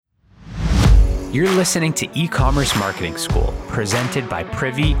You're listening to E-commerce Marketing School, presented by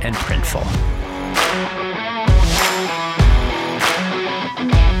Privy and Printful.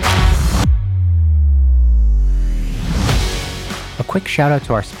 A quick shout out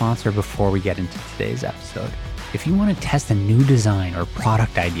to our sponsor before we get into today's episode. If you want to test a new design or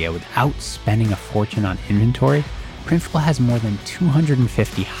product idea without spending a fortune on inventory, Printful has more than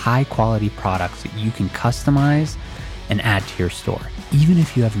 250 high-quality products that you can customize and add to your store, even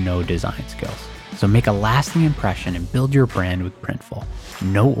if you have no design skills. So make a lasting impression and build your brand with Printful.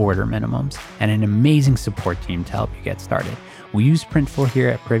 No order minimums and an amazing support team to help you get started. We use Printful here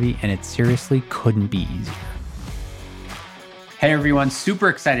at Privy, and it seriously couldn't be easier. Hey everyone, super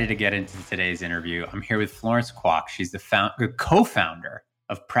excited to get into today's interview. I'm here with Florence Kwok. She's the co-founder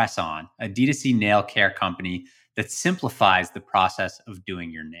of Press On, a D2C nail care company that simplifies the process of doing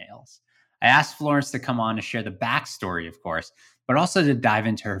your nails. I asked Florence to come on to share the backstory, of course, but also to dive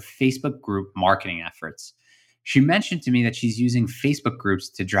into her Facebook group marketing efforts. She mentioned to me that she's using Facebook groups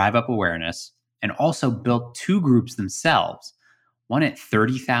to drive up awareness and also built two groups themselves, one at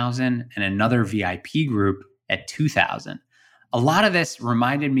 30,000 and another VIP group at 2,000. A lot of this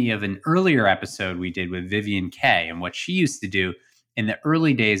reminded me of an earlier episode we did with Vivian Kaye and what she used to do in the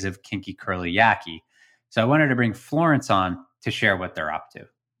early days of Kinky Curly Yaki. So I wanted to bring Florence on to share what they're up to.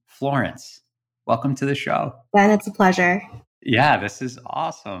 Florence, welcome to the show. Ben, it's a pleasure. Yeah, this is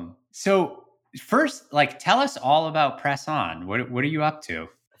awesome. So first, tell us all about Press On. What are you up to?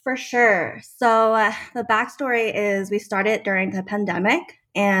 For sure. So the backstory is we started during the pandemic.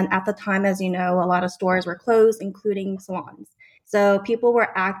 And at the time, as you know, a lot of stores were closed, including salons. So people were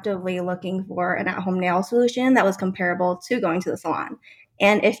actively looking for an at-home nail solution that was comparable to going to the salon.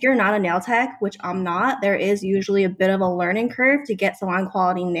 And if you're not a nail tech, which I'm not, there is usually a bit of a learning curve to get salon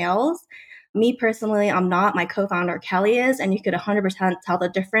quality nails. Me personally, I'm not. My co-founder, Kelly, is, and you could 100% tell the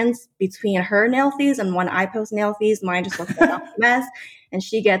difference between her nail fees and when I post nail fees. Mine just looks like a mess, and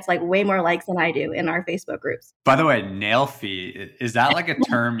she gets way more likes than I do in our Facebook groups. By the way, nail fee, is that a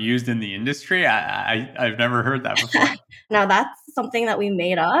term used in the industry? I've never heard that before. No, that's something that we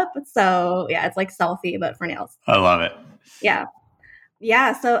made up. So yeah, it's like selfie, but for nails. I love it.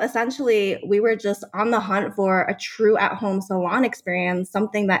 Yeah, so essentially, we were just on the hunt for a true at-home salon experience,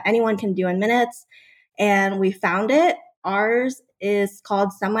 something that anyone can do in minutes, and we found it. Ours is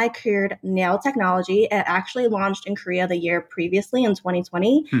called Semi-Cured Nail Technology. It actually launched in Korea the year previously in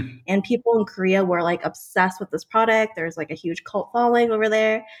 2020, and people in Korea were obsessed with this product. There's a huge cult following over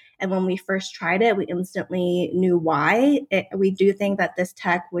there, and when we first tried it, we instantly knew why. We do think that this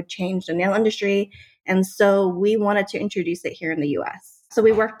tech would change the nail industry, and so we wanted to introduce it here in the US. So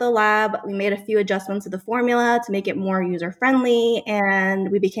we worked the lab, we made a few adjustments to the formula to make it more user-friendly,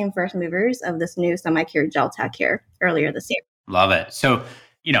 and we became first movers of this new semi-cured gel tech here earlier this year. Love it. So,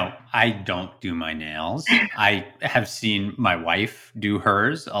 I don't do my nails. I have seen my wife do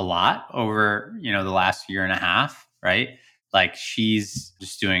hers a lot over, the last year and a half, right? She's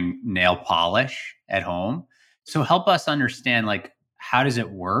just doing nail polish at home. So help us understand, how does it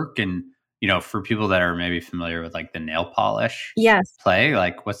work? And for people that are maybe familiar with the nail polish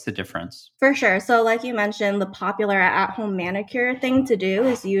play, what's the difference? For sure. So like you mentioned, the popular at-home manicure thing to do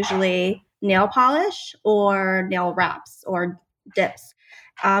is usually nail polish or nail wraps or dips.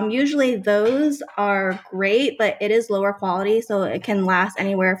 Usually those are great, but it is lower quality. So it can last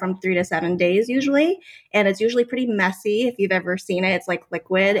anywhere from 3 to 7 days usually. And it's usually pretty messy. If you've ever seen it, it's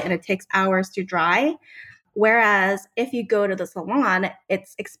liquid and it takes hours to dry. Whereas if you go to the salon,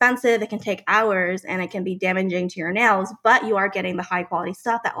 it's expensive, it can take hours, and it can be damaging to your nails, but you are getting the high quality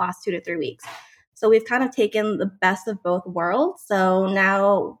stuff that lasts 2 to 3 weeks. So we've kind of taken the best of both worlds. So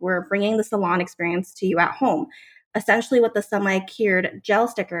now we're bringing the salon experience to you at home. Essentially what the semi-cured gel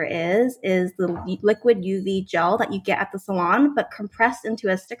sticker is the liquid UV gel that you get at the salon, but compressed into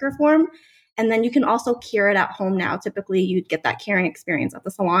a sticker form. And then you can also cure it at home now. Typically you'd get that curing experience at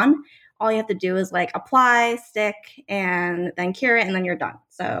the salon. All you have to do is apply, stick, and then cure it, and then you're done.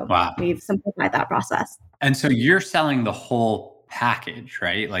 So We've simplified that process. And so you're selling the whole package,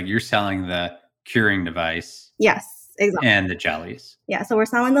 right? You're selling the curing device. Yes, exactly. And the jellies. Yeah, so we're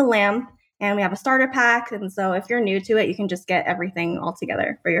selling the lamp, and we have a starter pack. And so if you're new to it, you can just get everything all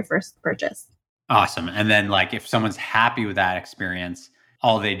together for your first purchase. Awesome. And then if someone's happy with that experience,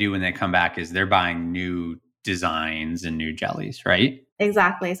 all they do when they come back is they're buying new designs and new jellies, right?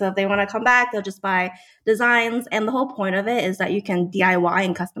 Exactly. So if they want to come back, they'll just buy designs. And the whole point of it is that you can DIY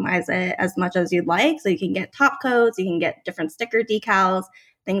and customize it as much as you'd like. So you can get top coats, you can get different sticker decals,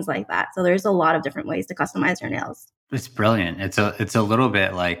 things like that. So there's a lot of different ways to customize your nails. It's brilliant. It's a little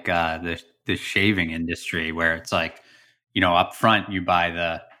bit like the shaving industry where it's up front you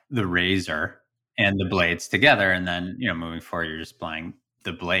buy the razor and the blades together. And then, moving forward, you're just buying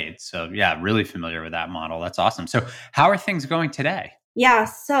the blades. So yeah, really familiar with that model. That's awesome. So how are things going today? Yeah.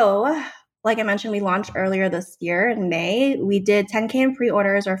 So, like I mentioned, we launched earlier this year in May. We did 10K in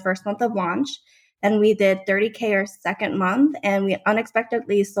pre-orders our first month of launch, and we did 30K our second month, and we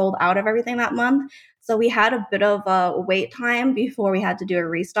unexpectedly sold out of everything that month. So we had a bit of a wait time before we had to do a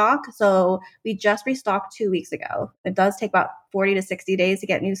restock. So we just restocked 2 weeks ago. It does take about 40 to 60 days to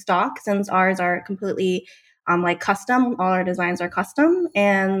get new stock since ours are completely like custom. All our designs are custom,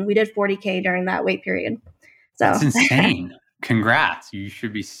 and we did 40K during that wait period. So That's insane. Congrats. You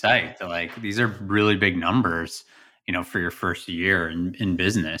should be psyched. Like these are really big numbers, for your first year in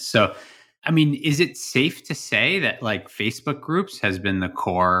business. So, I mean, is it safe to say that like Facebook groups has been the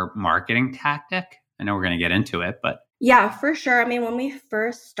core marketing tactic? I know we're going to get into it, but yeah, for sure. I mean, when we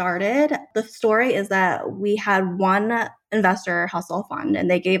first started, the story is that we had one investor hustle fund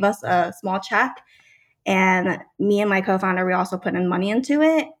and they gave us a small check. And me and my co-founder, we also put in money into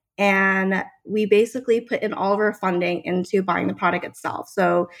it. And we basically put in all of our funding into buying the product itself.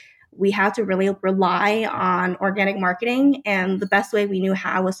 So we had to really rely on organic marketing. And the best way we knew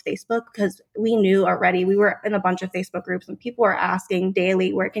how was Facebook, because we knew already we were in a bunch of Facebook groups and people were asking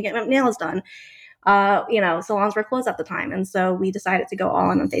daily where can I get my nails done. Salons were closed at the time. And so we decided to go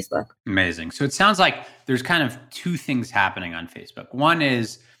all in on Facebook. Amazing. So it sounds like there's kind of two things happening on Facebook. One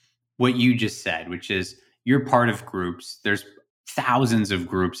is what you just said, which is you're part of groups. There's thousands of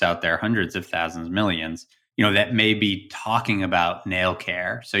groups out there, hundreds of thousands, millions, that may be talking about nail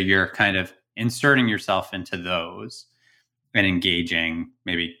care. So you're kind of inserting yourself into those and engaging,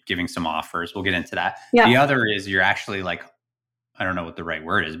 maybe giving some offers. We'll get into that. Yeah. The other is you're actually like, I don't know what the right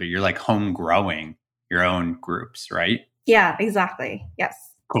word is, but you're like home growing your own groups, right? Yeah, exactly. Yes.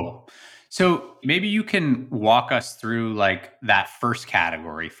 Cool. So maybe you can walk us through like that first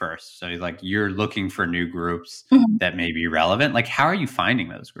category first. So like you're looking for new groups that may be relevant. Like how are you finding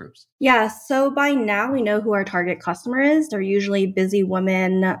those groups? Yeah. So by now we know who our target customer is. They're usually busy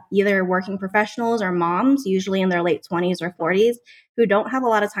women, either working professionals or moms, usually in their late 20s or 40s, who don't have a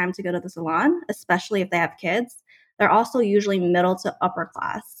lot of time to go to the salon, especially if they have kids. They're also usually middle to upper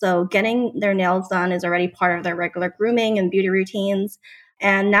class. So getting their nails done is already part of their regular grooming and beauty routines.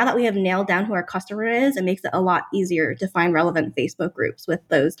 And now that we have nailed down who our customer is, it makes it a lot easier to find relevant Facebook groups with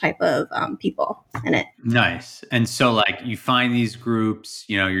those type of people in it. Nice. And so like you find these groups,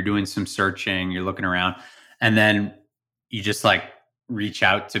 you're doing some searching, you're looking around, and then you just like reach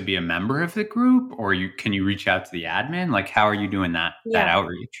out to be a member of the group, or can you reach out to the admin? Like how are you doing that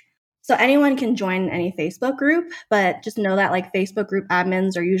outreach? So anyone can join any Facebook group, but just know that like Facebook group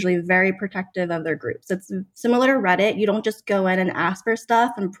admins are usually very protective of their groups. It's similar to Reddit. You don't just go in and ask for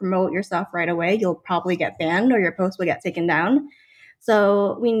stuff and promote yourself right away. You'll probably get banned or your post will get taken down.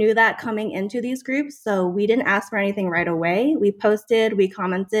 So we knew that coming into these groups. So we didn't ask for anything right away. We posted, we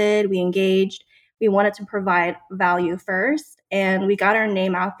commented, we engaged. We wanted to provide value first. And we got our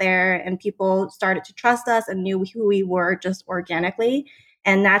name out there and people started to trust us and knew who we were just organically.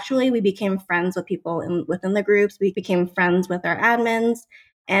 And naturally, we became friends with people within the groups. We became friends with our admins.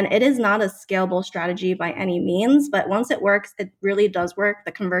 And it is not a scalable strategy by any means, but once it works, it really does work.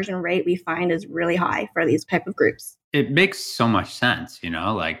 The conversion rate we find is really high for these type of groups. It makes so much sense,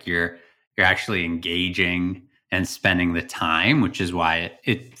 like you're actually engaging and spending the time, which is why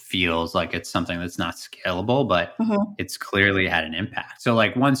it feels like it's something that's not scalable, but it's clearly had an impact. So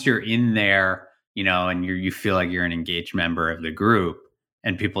like once you're in there, and you feel like you're an engaged member of the group,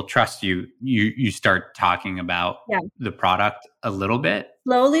 and people trust you, you start talking about the product a little bit.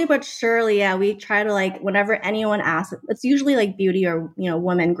 Slowly but surely, yeah. We try to like, whenever anyone asks, it's usually like beauty or,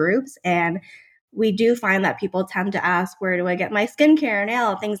 women groups. And we do find that people tend to ask, where do I get my skincare,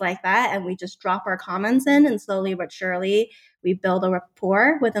 nail, things like that. And we just drop our comments in, and slowly but surely we build a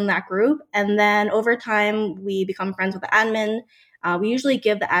rapport within that group. And then over time, we become friends with the admin. We usually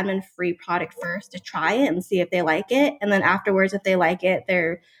give the admin free product first to try it and see if they like it. And then afterwards, if they like it,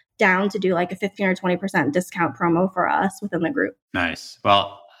 they're down to do like a 15 or 20% discount promo for us within the group. Nice.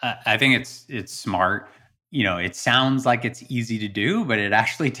 Well, I think it's smart. It sounds like it's easy to do, but it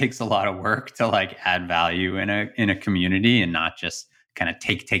actually takes a lot of work to like add value in a community and not just kind of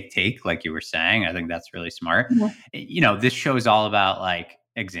take like you were saying. I think that's really smart. This show is all about like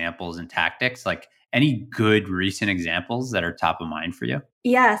examples and tactics. Like any good recent examples that are top of mind for you?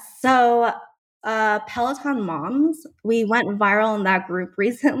 Yes. So Peloton Moms, we went viral in that group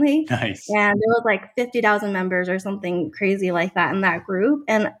recently. Nice. And there was like 50,000 members or something crazy like that in that group.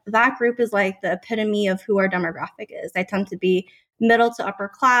 And that group is like the epitome of who our demographic is. They tend to be middle to upper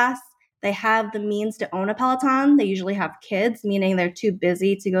class. they have the means to own a Peloton. They usually have kids, meaning they're too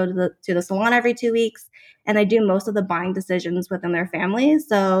busy to go to the salon every 2 weeks. And they do most of the buying decisions within their families.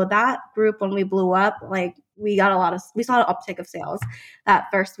 So that group, when we blew up, like we saw an uptick of sales that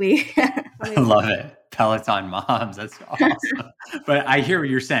first week. I love it. Peloton moms. That's awesome. But I hear what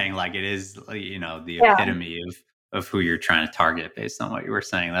you're saying. Like it is, the epitome of who you're trying to target based on what you were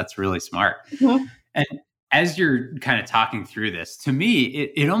saying. That's really smart. Mm-hmm. And as you're kind of talking through this, to me,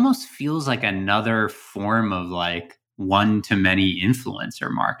 it almost feels like another form of like one-to-many influencer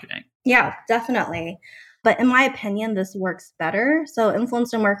marketing. Yeah, definitely. But in my opinion, this works better. So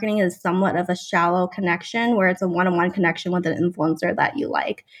influencer marketing is somewhat of a shallow connection where it's a one-on-one connection with an influencer that you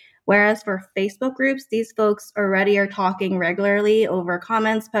like. Whereas for Facebook groups, these folks already are talking regularly over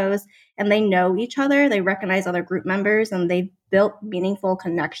comments, posts, and they know each other. They recognize other group members and they've built meaningful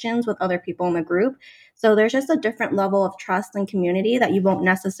connections with other people in the group. So there's just a different level of trust and community that you won't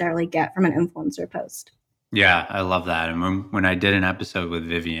necessarily get from an influencer post. Yeah, I love that. And when I did an episode with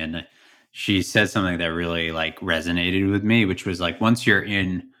Vivian, she said something that really like resonated with me, which was like, once you're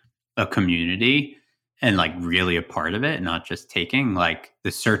in a community and like really a part of it, not just taking, like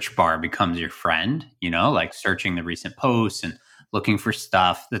the search bar becomes your friend, like searching the recent posts and looking for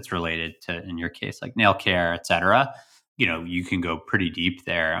stuff that's related to, in your case, like nail care, et cetera. You can go pretty deep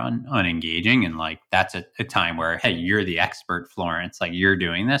there on engaging. And like, that's a time where, hey, you're the expert, Florence, like you're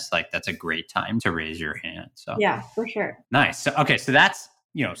doing this, like that's a great time to raise your hand. So yeah, for sure. Nice. So, okay. So that's,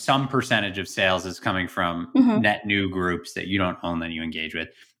 some percentage of sales is coming from net new groups that you don't own that you engage with.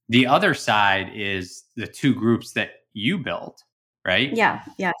 The other side is the two groups that you built, right? Yeah.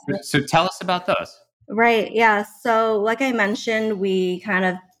 Yeah. So tell us about those. Right. Yeah. So like I mentioned, we kind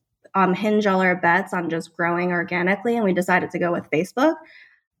of hinge all our bets on just growing organically, and we decided to go with Facebook.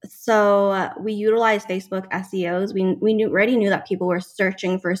 So we utilize Facebook SEOs. We already knew that people were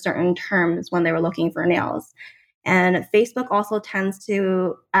searching for certain terms when they were looking for nails. And Facebook also tends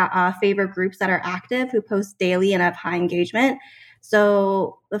to favor groups that are active, who post daily and have high engagement.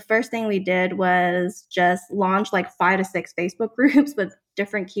 So the first thing we did was just launch like 5 to 6 Facebook groups with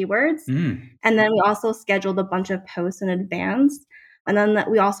different keywords. And then we also scheduled a bunch of posts in advance. And then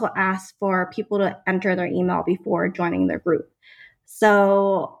we also asked for people to enter their email before joining their group.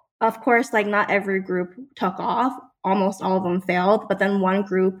 So of course, like not every group took off. Almost all of them failed. But then one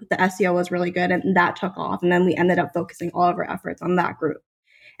group, the SEO was really good and that took off. And then we ended up focusing all of our efforts on that group.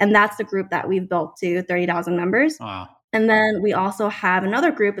 And that's the group that we've built to 30,000 members. Wow. And then we also have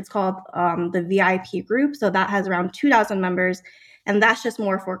another group. It's called the VIP group. So that has around 2,000 members. And that's just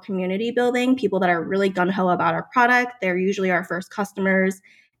more for community building, people that are really gung-ho about our product. They're usually our first customers.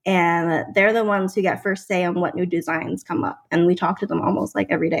 And they're the ones who get first say on what new designs come up. And we talk to them almost like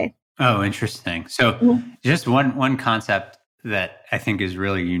every day. Oh, interesting. So just one concept that I think is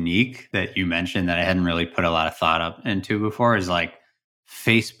really unique that you mentioned that I hadn't really put a lot of thought up into before is like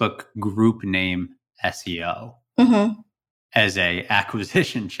Facebook group name SEO as a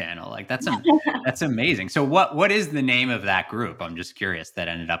acquisition channel. Like that's amazing. So what is the name of that group? I'm just curious that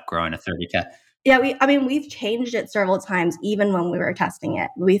ended up growing to 30K. Yeah, we've changed it several times, even when we were testing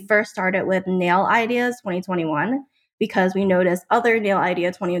it. We first started with Nail Ideas 2021 because we noticed other Nail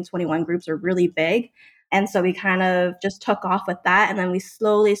Idea 2021 groups are really big. And so we kind of just took off with that. And then we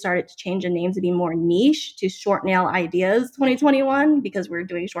slowly started to change the name to be more niche to Short Nail Ideas 2021 because we're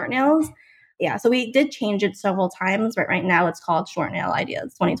doing short nails. Yeah, so we did change it several times, but right now it's called Short Nail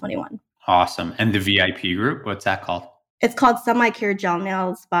Ideas 2021. Awesome. And the VIP group, what's that called? It's called Semi-Cured Gel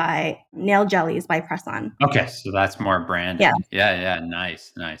Nails by Nail Jellies by Press-On. Okay, so that's more branded. Yeah.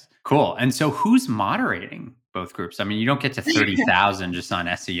 Nice. Cool. And so who's moderating both groups? I mean, you don't get to 30,000 just on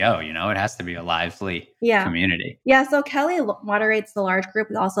SEO, it has to be a lively community. Yeah, so Kelly moderates the large group.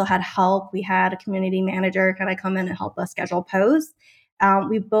 We also had help. We had a community manager kind of come in and help us schedule posts.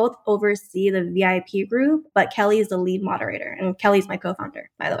 We both oversee the VIP group, but Kelly is the lead moderator, and Kelly's my co-founder,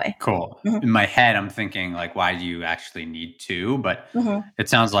 by the way. Cool. In my head, I'm thinking like, why do you actually need two? But it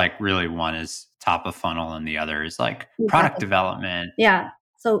sounds like really one is top of funnel and the other is like product development. Yeah.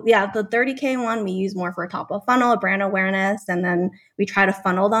 So the 30K one, we use more for top of funnel, brand awareness, and then we try to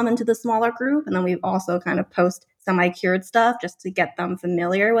funnel them into the smaller group. And then we also kind of post semi-cured stuff just to get them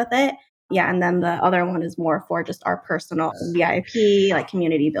familiar with it. Yeah, and then the other one is more for just our personal VIP, like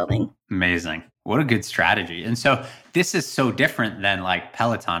community building. Amazing. What a good strategy. And so this is so different than like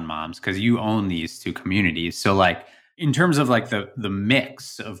Peloton moms because you own these two communities. So like in terms of like the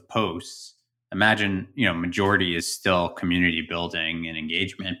mix of posts, imagine, majority is still community building and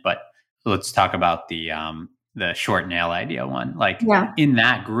engagement, but let's talk about the Short Nail Idea one. Like in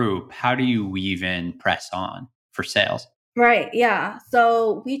that group, how do you weave in Press-On for sales? Right. Yeah.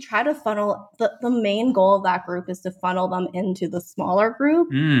 So we try to funnel the main goal of that group is to funnel them into the smaller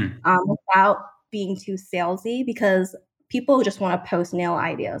group Mm. without being too salesy because people just want to post nail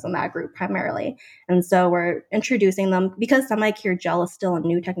ideas on that group primarily. And so we're introducing them because semi-cure gel is still a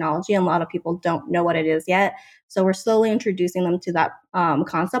new technology and a lot of people don't know what it is yet. So we're slowly introducing them to that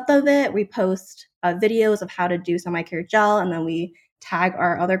concept of it. We post videos of how to do semi-cure gel and then we tag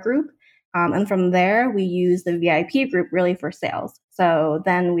our other group. And from there, we use the VIP group really for sales. So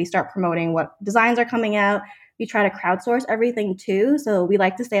then we start promoting what designs are coming out. We try to crowdsource everything too. So we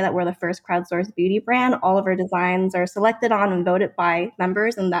like to say that we're the first crowdsourced beauty brand. All of our designs are selected on and voted by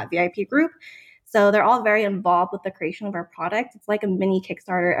members in that VIP group. So they're all very involved with the creation of our product. It's like a mini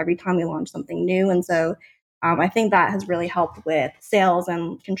Kickstarter every time we launch something new. And so I think that has really helped with sales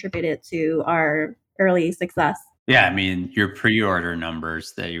and contributed to our early success. Yeah, I mean, your pre-order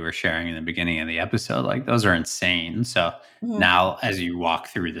numbers that you were sharing in the beginning of the episode, like those are insane. So now as you walk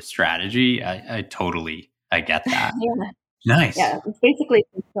through the strategy, I totally, I get that. Yeah. Nice. Yeah, it's basically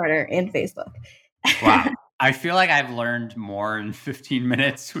Kickstarter and Facebook. Wow. I feel like I've learned more in 15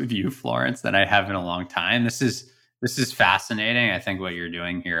 minutes with you, Florence, than I have in a long time. This is fascinating. I think what you're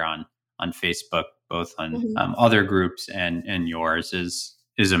doing here on Facebook, both on other groups and yours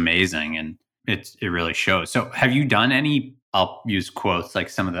is amazing, and it really shows. So, have you done any? I'll use quotes like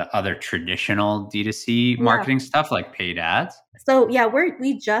some of the other traditional D2C marketing stuff, like paid ads. So yeah,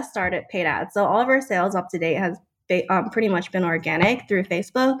 we just started paid ads. So all of our sales up to date has pretty much been organic through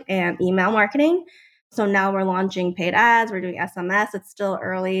Facebook and email marketing. So now we're launching paid ads. We're doing SMS. It's still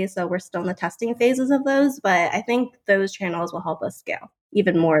early, so we're still in the testing phases of those. But I think those channels will help us scale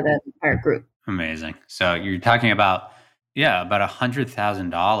even more than our group. Amazing. So you're talking about about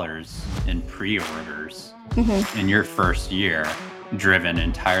 $100,000 in pre-orders in your first year, driven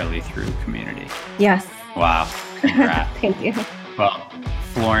entirely through community. Yes. Wow. Congrats. Thank you. Well,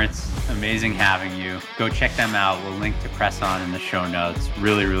 Florence, amazing having you. Go check them out. We'll link to Press On in the show notes.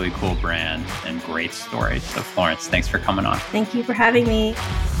 Really, really cool brand and great story. So Florence, thanks for coming on. Thank you for having me.